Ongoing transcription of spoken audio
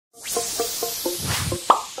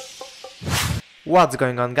What's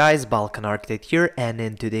going on, guys? Balkan Architect here, and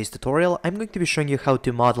in today's tutorial I'm going to be showing you how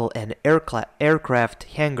to model an aircraft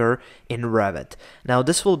hangar in Revit. Now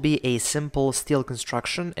this will be a simple steel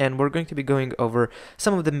construction, and we're going to be going over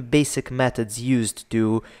some of the basic methods used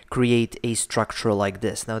to create a structure like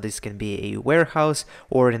this. Now this can be a warehouse,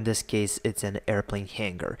 or in this case it's an airplane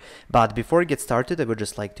hangar. But before we get started, I would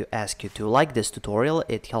just like to ask you to like this tutorial.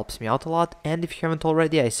 It helps me out a lot, and if you haven't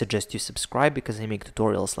already, I suggest you subscribe because I make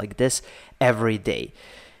tutorials like this every day,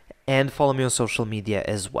 and follow me on social media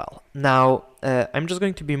as well. Now I'm just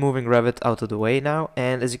going to be moving Revit out of the way now,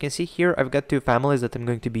 and as you can see here, I've got two families that I'm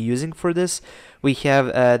going to be using for this. We have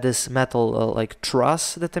this metal like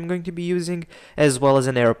truss that I'm going to be using, as well as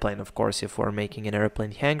an airplane. Of course, if we're making an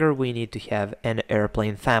airplane hangar, we need to have an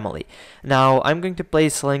airplane family. Now I'm going to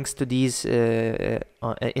place links to these in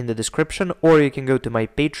the description, or you can go to my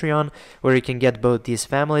Patreon, where you can get both these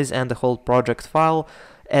families and the whole project file,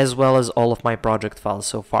 as well as all of my project files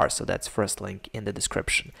so far. So that's first link in the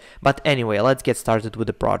description. But anyway, let's get started with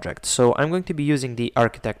the project. So I'm going to be using the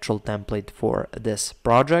architectural template for this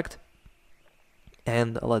project,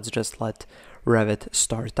 and let's just let Revit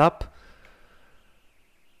start up.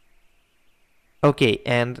 Okay,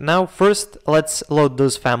 and now first let's load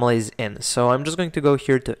those families in. So I'm just going to go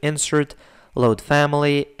here to Insert, Load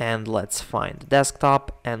Family, and let's find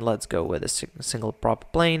Desktop, and let's go with a single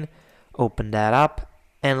prop plane, open that up,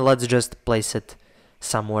 and let's just place it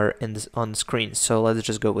somewhere on screen. So let's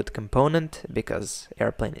just go with component, because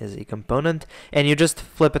airplane is a component, and you just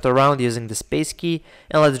flip it around using the space key,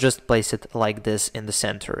 and let's just place it like this in the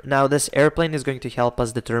center. Now this airplane is going to help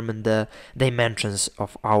us determine the dimensions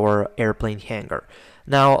of our airplane hangar.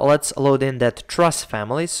 Now let's load in that truss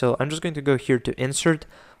family. So I'm just going to go here to Insert,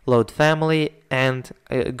 Load Family, and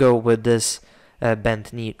go with this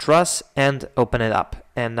bent knee truss and open it up,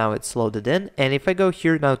 and now it's loaded in. And if I go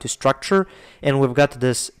here now to Structure, and we've got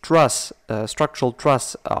this truss, structural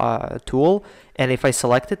truss tool, and if I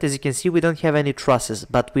select it, as you can see, we don't have any trusses,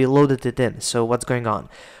 but we loaded it in. So what's going on?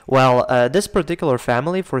 Well, this particular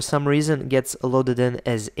family for some reason gets loaded in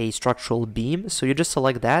as a structural beam, so you just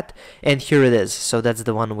select that, and here it is. So that's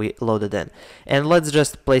the one we loaded in, and let's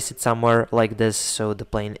just place it somewhere like this so the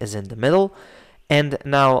plane is in the middle. And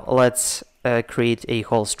now let's create a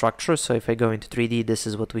whole structure. So if I go into 3D, this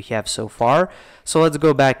is what we have so far. So let's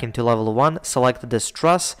go back into level 1, select this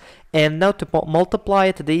truss, and now to multiply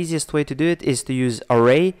it, the easiest way to do it is to use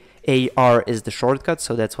Array. AR is the shortcut,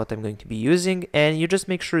 so that's what I'm going to be using, and you just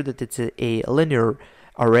make sure that it's a linear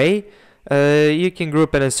array. You can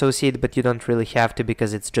group and associate, but you don't really have to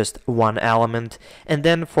because it's just one element. And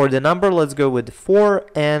then for the number, let's go with 4,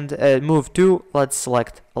 and move 2, let's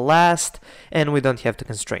select last, and we don't have to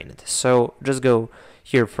constrain it. So just go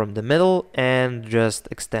here from the middle and just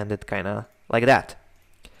extend it kind of like that.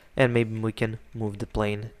 And maybe we can move the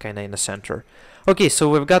plane kind of in the center. Okay, so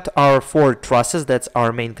we've got our 4 trusses. That's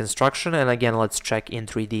our main construction, and again, let's check in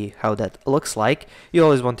 3D how that looks like. You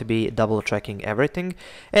always want to be double checking everything,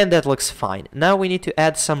 and that looks fine. Now we need to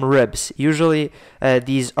add some ribs. Usually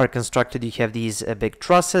these are constructed, you have these big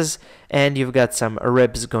trusses, and you've got some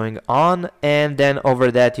ribs going on, and then over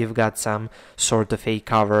that you've got some sort of a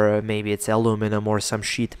cover. Maybe it's aluminum or some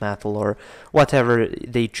sheet metal or whatever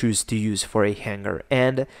they choose to use for a hangar.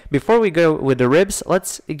 And before we go with the ribs,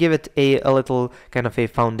 let's give it a little kind of a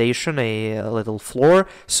foundation, a little floor.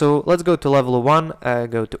 So let's go to level 1,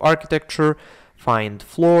 go to Architecture, find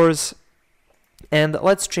Floors, and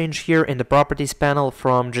let's change here in the Properties panel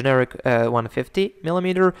from generic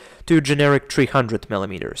 150mm to generic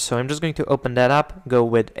 300mm. So I'm just going to open that up, go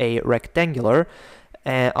with a rectangular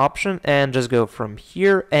option, and just go from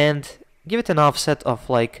here and give it an offset of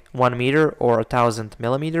like 1 meter or 1000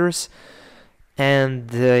 millimeters, and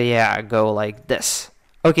yeah, go like this.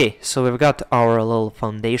 Okay, so we've got our little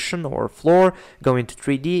foundation or floor. Go into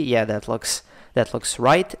 3D. Yeah, that looks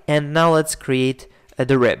right. And now let's create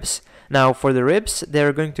the ribs. Now for the ribs,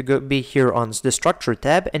 they're going to be here on the Structure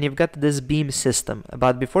tab, and you've got this beam system.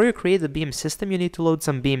 But before you create the beam system, you need to load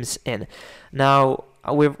some beams in. Now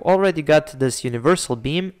we've already got this universal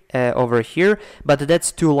beam over here, but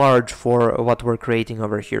that's too large for what we're creating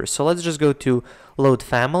over here. So let's just go to Load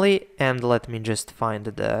Family, and let me just find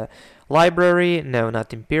the library. No,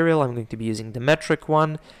 not Imperial. I'm going to be using the metric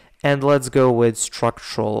one, and let's go with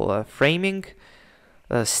structural framing,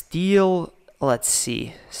 steel. Let's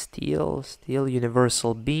see, steel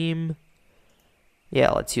universal beam.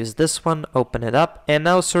 Yeah, let's use this one. Open it up, and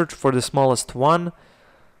now search for the smallest one,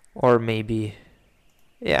 or maybe,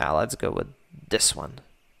 yeah, let's go with this one.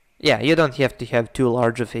 Yeah, you don't have to have too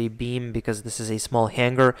large of a beam because this is a small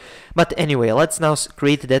hangar. But anyway, let's now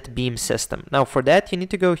create that beam system. Now for that, you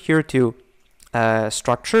need to go here to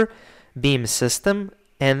structure, beam system,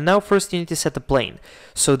 and now first you need to set a plane.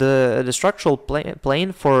 So the structural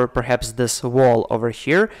plane for perhaps this wall over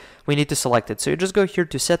here, we need to select it. So you just go here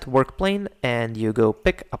to set work plane and you go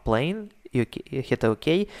pick a plane, you hit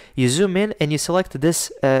OK, you zoom in and you select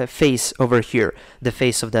this face over here, the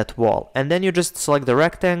face of that wall. And then you just select the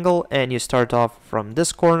rectangle and you start off from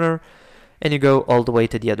this corner and you go all the way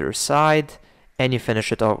to the other side and you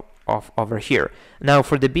finish it off over here. Now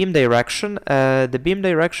for the beam direction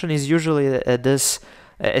is usually this.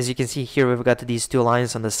 As you can see here, we've got these two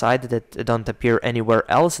lines on the side that don't appear anywhere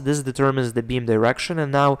else. This determines the beam direction,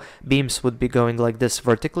 and now beams would be going like this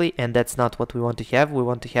vertically, and that's not what we want to have. We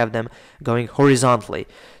want to have them going horizontally.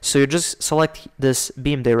 So you just select this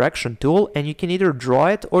beam direction tool, and you can either draw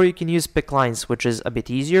it or you can use pick lines, which is a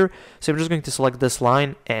bit easier. So I'm just going to select this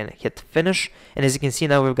line and hit finish, and as you can see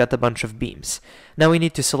now we've got a bunch of beams. Now we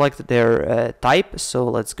need to select their type, so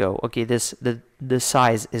let's go. Okay, the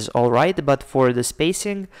size is alright, but for the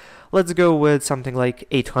spacing, let's go with something like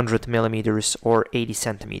 800 millimeters or 80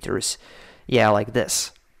 centimeters. Yeah, like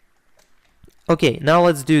this. Okay, now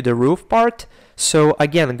let's do the roof part. So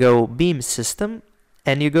again, go beam system,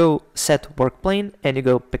 and you go set work plane, and you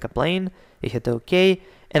go pick a plane, you hit OK,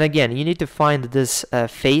 and again, you need to find this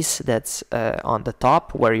face that's on the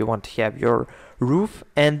top where you want to have your roof,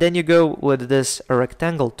 and then you go with this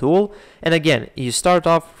rectangle tool, and again you start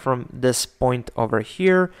off from this point over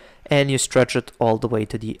here and you stretch it all the way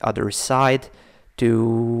to the other side to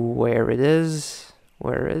where it is.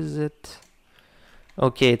 Where is it?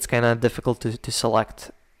 Okay, it's kind of difficult to select.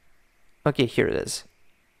 Okay, here it is.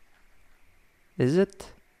 Is it?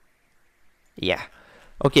 Yeah.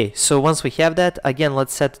 Okay, so once we have that, again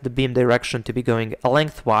let's set the beam direction to be going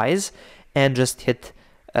lengthwise and just hit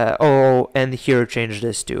and here change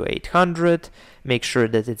this to 800, make sure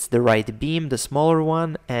that it's the right beam, the smaller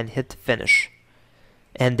one, and hit finish.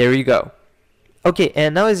 And there you go. Okay,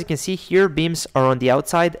 and now as you can see here, beams are on the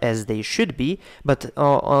outside as they should be, but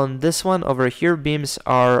on this one over here, beams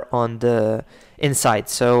are on the inside.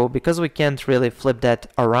 So because we can't really flip that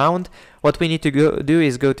around, what we need to do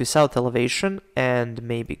is go to south elevation and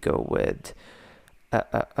maybe go with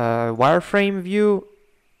a wireframe view.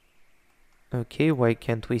 Okay, why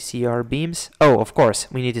can't we see our beams? Oh, of course,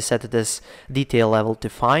 we need to set this detail level to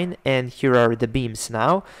fine, and here are the beams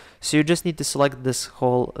now. So you just need to select this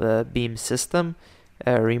whole beam system,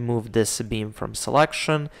 remove this beam from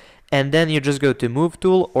selection, and then you just go to move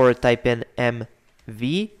tool or type in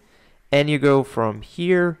MV, and you go from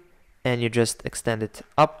here and you just extend it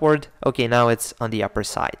upward. Okay, now it's on the upper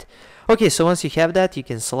side. Okay, so once you have that, you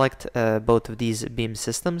can select both of these beam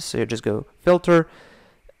systems. So you just go filter.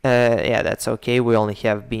 Yeah, that's okay. We only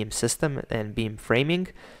have beam system and beam framing.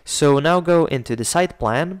 So now go into the site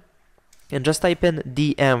plan and just type in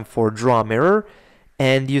DM for draw mirror,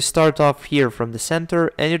 and you start off here from the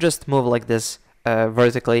center and you just move like this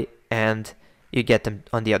vertically and you get them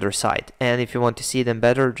on the other side. And if you want to see them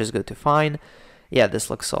better, just go to fine. Yeah, this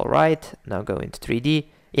looks all right. Now go into 3D.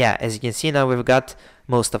 Yeah, as you can see now we've got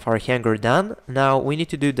most of our hangar done. Now we need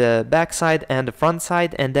to do the back side and the front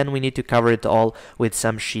side, and then we need to cover it all with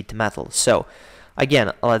some sheet metal. So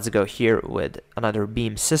again, let's go here with another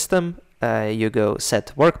beam system. You go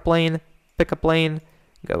set work plane, pick a plane,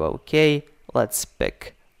 go OK. Let's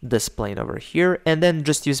pick this plane over here, and then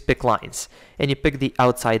just use pick lines, and you pick the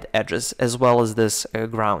outside edges as well as this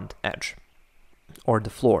ground edge or the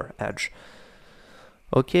floor edge.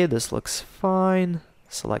 Okay, this looks fine.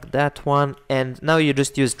 Select that one, and now you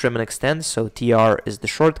just use trim and extend, so TR is the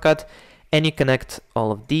shortcut, and you connect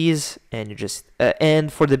all of these, and you just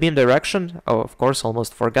and for the beam direction, oh, of course,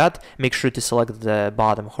 almost forgot, make sure to select the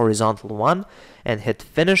bottom horizontal one and hit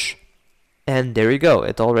finish, and there you go,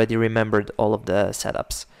 it already remembered all of the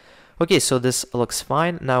setups. Okay, so this looks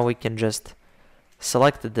fine. Now we can just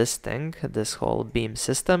select this thing, this whole beam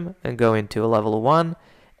system, and go into level 1,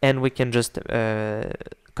 and we can just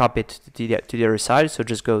copy it to the other side. So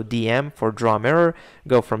just go DM for draw mirror,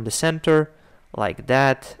 go from the center like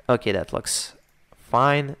that. Okay, that looks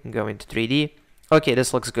fine. Go into 3D. Okay,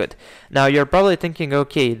 this looks good. Now you're probably thinking,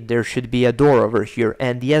 okay, there should be a door over here,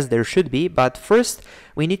 and yes, there should be, but first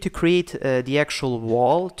we need to create the actual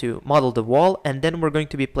wall, to model the wall, and then we're going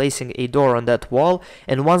to be placing a door on that wall,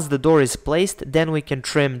 and once the door is placed, then we can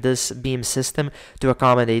trim this beam system to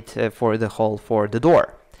accommodate for the hole for the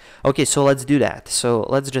door. Okay, so let's do that. So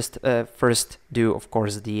let's just first do, of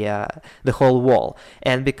course, the whole wall,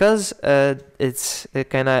 and because it's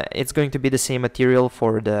going to be the same material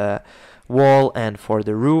for the wall and for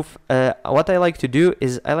the roof, what I like to do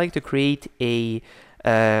is I like to create a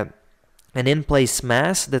an in-place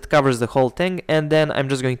mass that covers the whole thing, and then I'm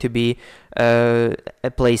just going to be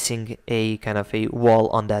placing a kind of a wall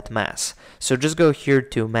on that mass. So just go here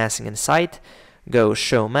to massing and site, go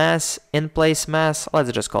show mass, in-place mass,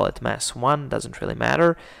 let's just call it mass 1, doesn't really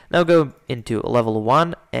matter. Now go into level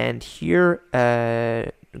 1, and here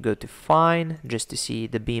go to fine, just to see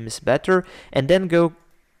the beams better, and then go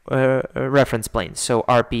reference plane, so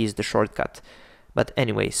RP is the shortcut. But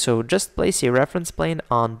anyway, so just place a reference plane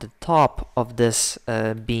on the top of this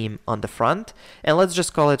beam on the front, and let's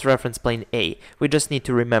just call it reference plane A. We just need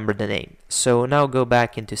to remember the name. So now go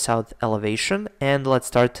back into south elevation, and let's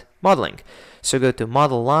start modeling. So go to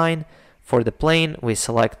model line. For the plane, we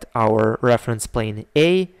select our reference plane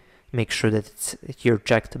A, make sure that it's here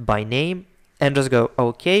checked by name, and just go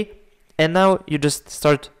OK. And now you just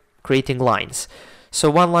start creating lines.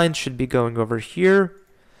 So one line should be going over here.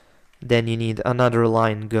 Then you need another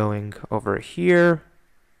line going over here.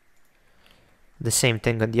 The same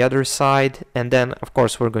thing on the other side. And then, of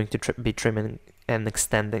course, we're going to be trimming and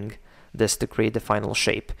extending this to create the final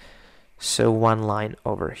shape. So one line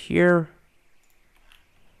over here.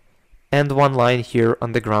 And one line here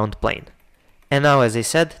on the ground plane. And now, as I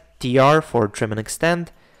said, TR for trim and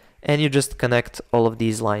extend. And you just connect all of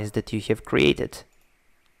these lines that you have created.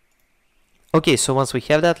 Okay, so once we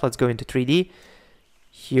have that, let's go into 3D.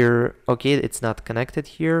 Here, okay, it's not connected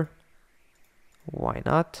here. Why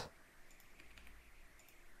not?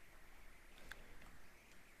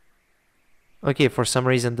 Okay, for some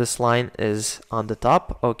reason this line is on the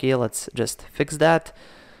top. Okay, let's just fix that.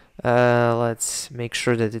 Let's make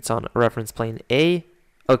sure that it's on reference plane A.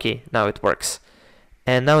 Okay, now it works.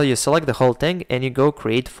 And now you select the whole thing and you go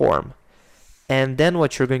create form. And then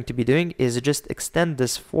what you're going to be doing is just extend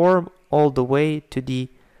this form all the way to the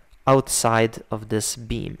outside of this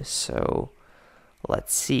beam. So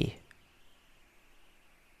let's see.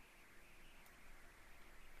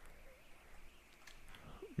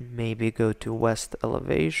 Maybe go to west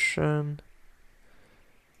elevation.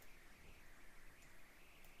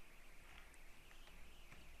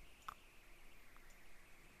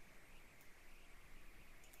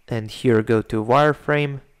 And here go to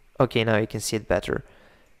wireframe. Okay, now you can see it better.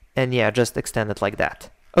 And yeah, just extend it like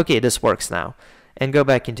that. Okay, this works now. And go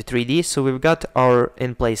back into 3D. So we've got our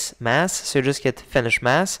in-place mass. So just hit finish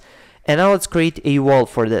mass. And now let's create a wall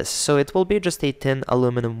for this. So it will be just a thin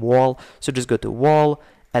aluminum wall. So just go to wall,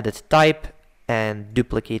 edit type, and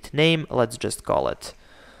duplicate name. Let's just call it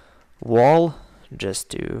wall, just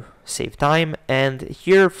to save time. And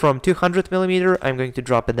here from 200mm, I'm going to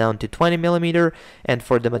drop it down to 20mm. And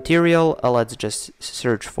for the material, let's just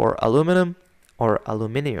search for aluminum or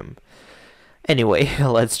aluminium. Anyway,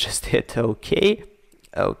 let's just hit OK.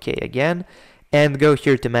 OK again. And go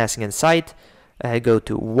here to massing and site. Go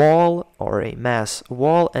to wall or a mass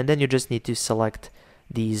wall. And then you just need to select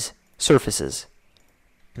these surfaces.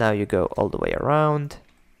 Now you go all the way around.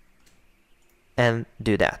 And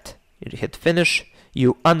do that. You hit finish.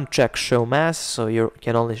 You uncheck show mass so you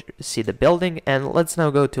can only see the building. And let's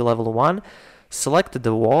now go to level 1. Select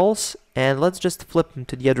the walls. And let's just flip them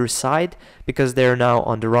to the other side because they're now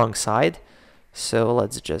on the wrong side. So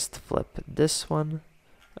let's just flip this one.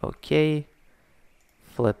 Okay.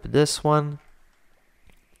 Flip this one.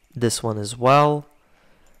 This one as well.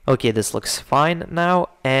 Okay, this looks fine now.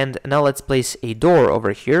 And now let's place a door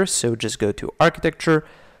over here. So just go to architecture,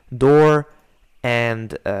 door,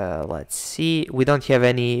 and let's see. We don't have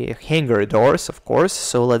any hangar doors, of course.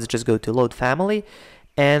 So let's just go to load family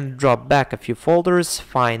and drop back a few folders,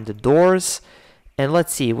 find the doors. And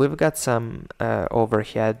let's see, we've got some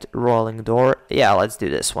overhead rolling door. Yeah, let's do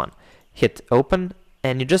this one. Hit open,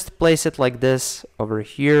 and you just place it like this over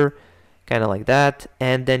here, kind of like that.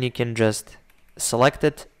 And then you can just select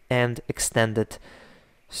it and extend it.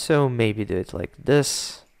 So maybe do it like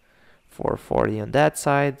this, 440 on that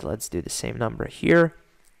side. Let's do the same number here.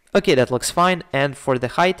 Okay, that looks fine. And for the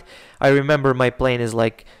height, I remember my plane is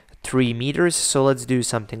like 3 meters. So let's do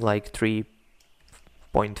something like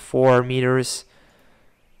 3.4 meters.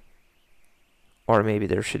 Or maybe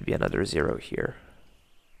there should be another 0 here.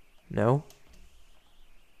 No?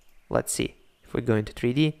 Let's see. If we go into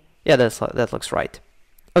 3D, yeah, that looks right.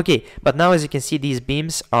 Okay, but now as you can see, these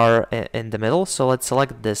beams are in the middle. So let's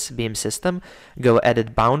select this beam system, go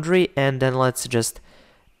edit boundary, and then let's just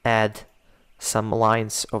add some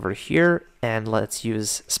lines over here. And let's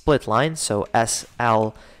use split line. So SL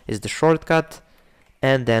is the shortcut.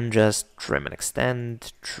 And then just trim and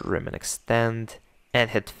extend, and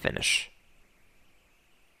hit finish.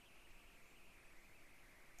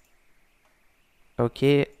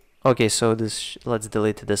 Okay, so this let's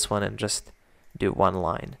delete this one and just do one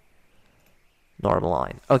line, normal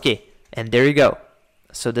line. Okay, And there you go.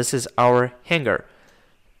 So this is our hangar.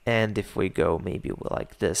 And if we go maybe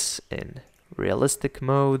like this in realistic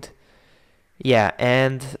mode, yeah,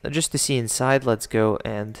 and just to see inside, let's go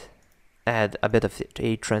and add a bit of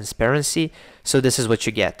a transparency. So this is what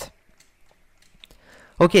you get.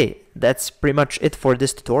 Okay, that's pretty much it for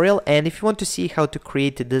this tutorial. And if you want to see how to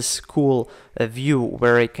create this cool view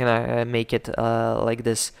where I can make it like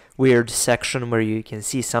this weird section where you can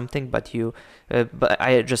see something, but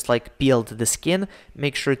I just like peeled the skin,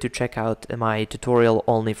 make sure to check out my tutorial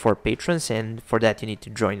only for patrons, and for that you need to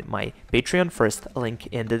join my Patreon, first link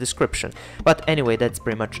in the description. But anyway, that's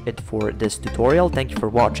pretty much it for this tutorial. Thank you for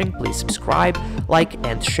watching. Please subscribe, like,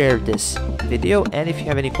 and share this video. And if you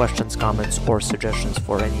have any questions, comments, or suggestions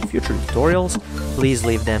for any future tutorials, please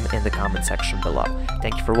leave them in the comment section below.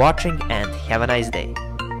 Thank you for watching and have a nice day.